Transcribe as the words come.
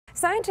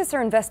Scientists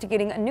are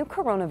investigating a new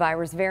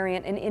coronavirus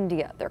variant in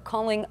India. They're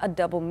calling a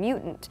double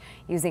mutant.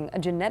 Using a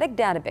genetic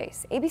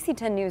database, ABC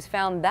 10 News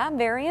found that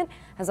variant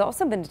has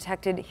also been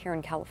detected here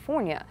in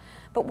California.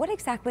 But what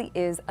exactly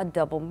is a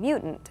double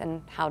mutant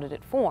and how did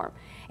it form?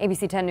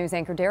 ABC 10 News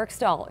anchor Derek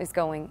Stahl is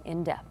going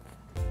in depth.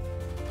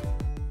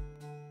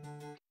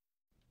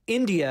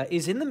 India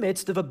is in the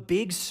midst of a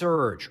big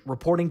surge,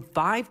 reporting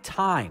 5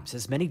 times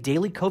as many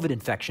daily COVID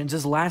infections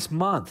as last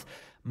month.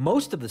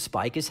 Most of the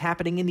spike is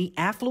happening in the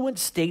affluent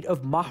state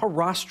of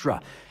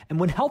Maharashtra.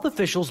 And when health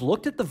officials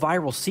looked at the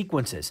viral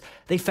sequences,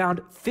 they found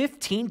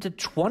 15 to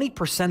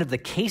 20% of the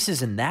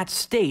cases in that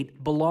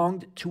state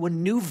belonged to a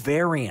new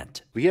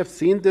variant. We have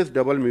seen this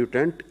double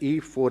mutant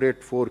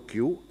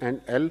E484Q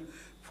and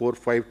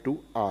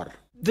L452R.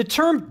 The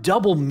term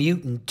double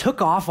mutant took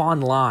off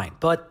online,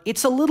 but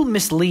it's a little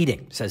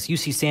misleading, says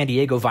UC San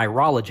Diego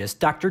virologist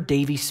Dr.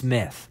 Davey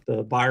Smith.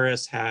 The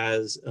virus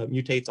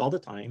mutates all the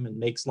time and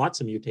makes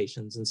lots of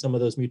mutations. And some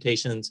of those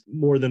mutations,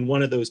 more than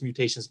one of those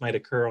mutations might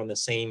occur on the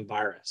same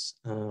virus.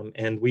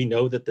 And we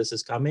know that this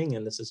is coming,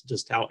 and this is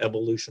just how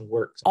evolution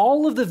works.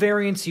 All of the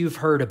variants you've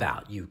heard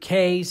about,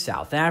 UK,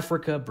 South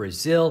Africa,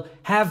 Brazil,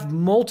 have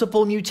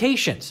multiple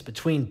mutations,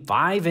 between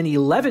 5 and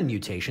 11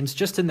 mutations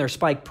just in their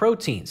spike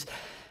proteins.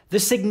 The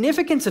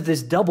significance of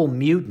this double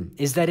mutant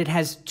is that it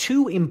has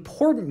 2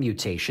 important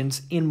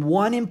mutations in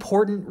one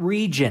important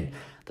region,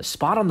 the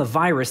spot on the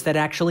virus that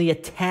actually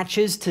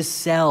attaches to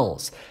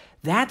cells.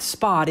 That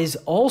spot is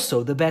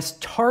also the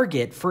best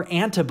target for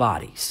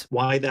antibodies.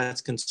 Why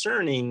that's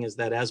concerning is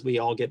that as we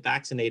all get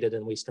vaccinated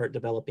and we start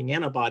developing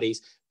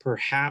antibodies,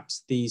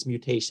 perhaps these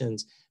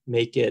mutations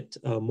make it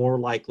more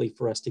likely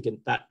for us to get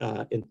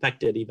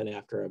infected even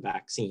after a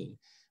vaccine.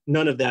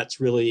 None of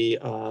that's really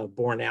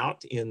borne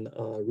out in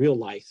real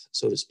life,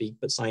 so to speak,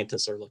 but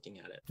scientists are looking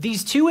at it.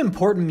 These 2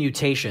 important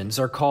mutations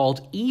are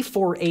called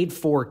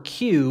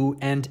E484Q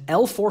and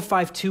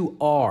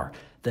L452R.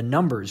 The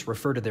numbers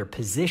refer to their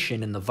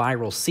position in the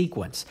viral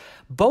sequence.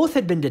 Both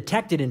had been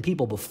detected in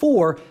people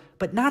before,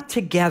 but not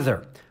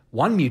together.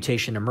 One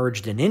mutation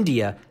emerged in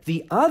India.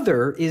 The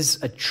other is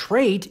a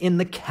trait in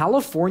the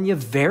California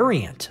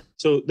variant.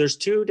 So there's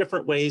 2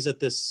 different ways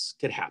that this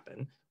could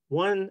happen.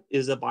 One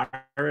is a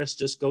virus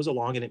just goes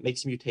along and it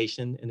makes a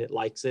mutation and it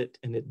likes it,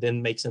 and it then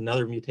makes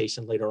another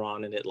mutation later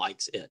on and it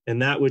likes it.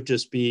 And that would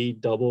just be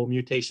double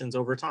mutations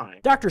over time.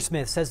 Dr.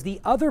 Smith says the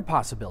other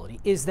possibility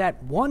is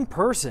that one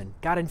person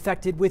got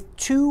infected with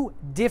 2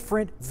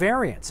 different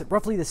variants at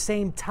roughly the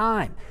same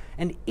time.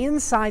 And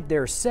inside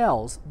their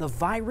cells, the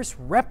virus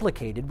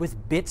replicated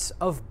with bits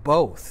of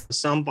both.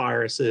 Some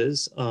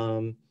viruses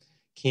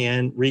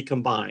can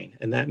recombine,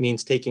 and that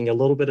means taking a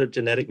little bit of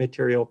genetic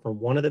material from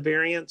one of the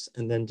variants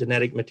and then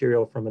genetic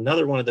material from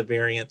another one of the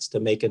variants to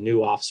make a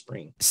new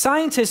offspring.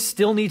 Scientists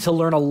still need to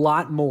learn a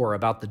lot more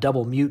about the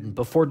double mutant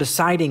before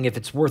deciding if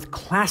it's worth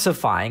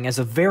classifying as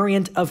a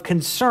variant of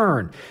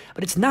concern.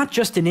 But it's not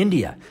just in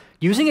India.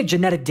 Using a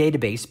genetic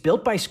database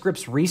built by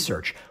Scripps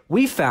Research,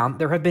 we found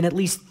there have been at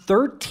least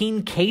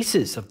 13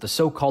 cases of the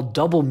so-called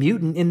double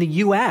mutant in the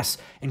U.S.,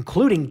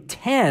 including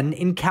 10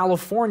 in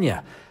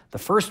California. The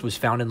first was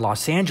found in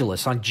Los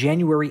Angeles on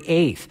January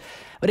 8th,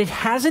 but it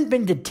hasn't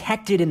been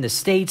detected in the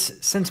States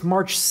since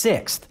March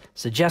 6th,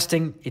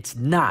 suggesting it's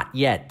not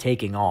yet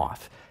taking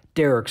off.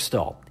 Derek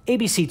Stahl,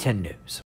 ABC 10 News.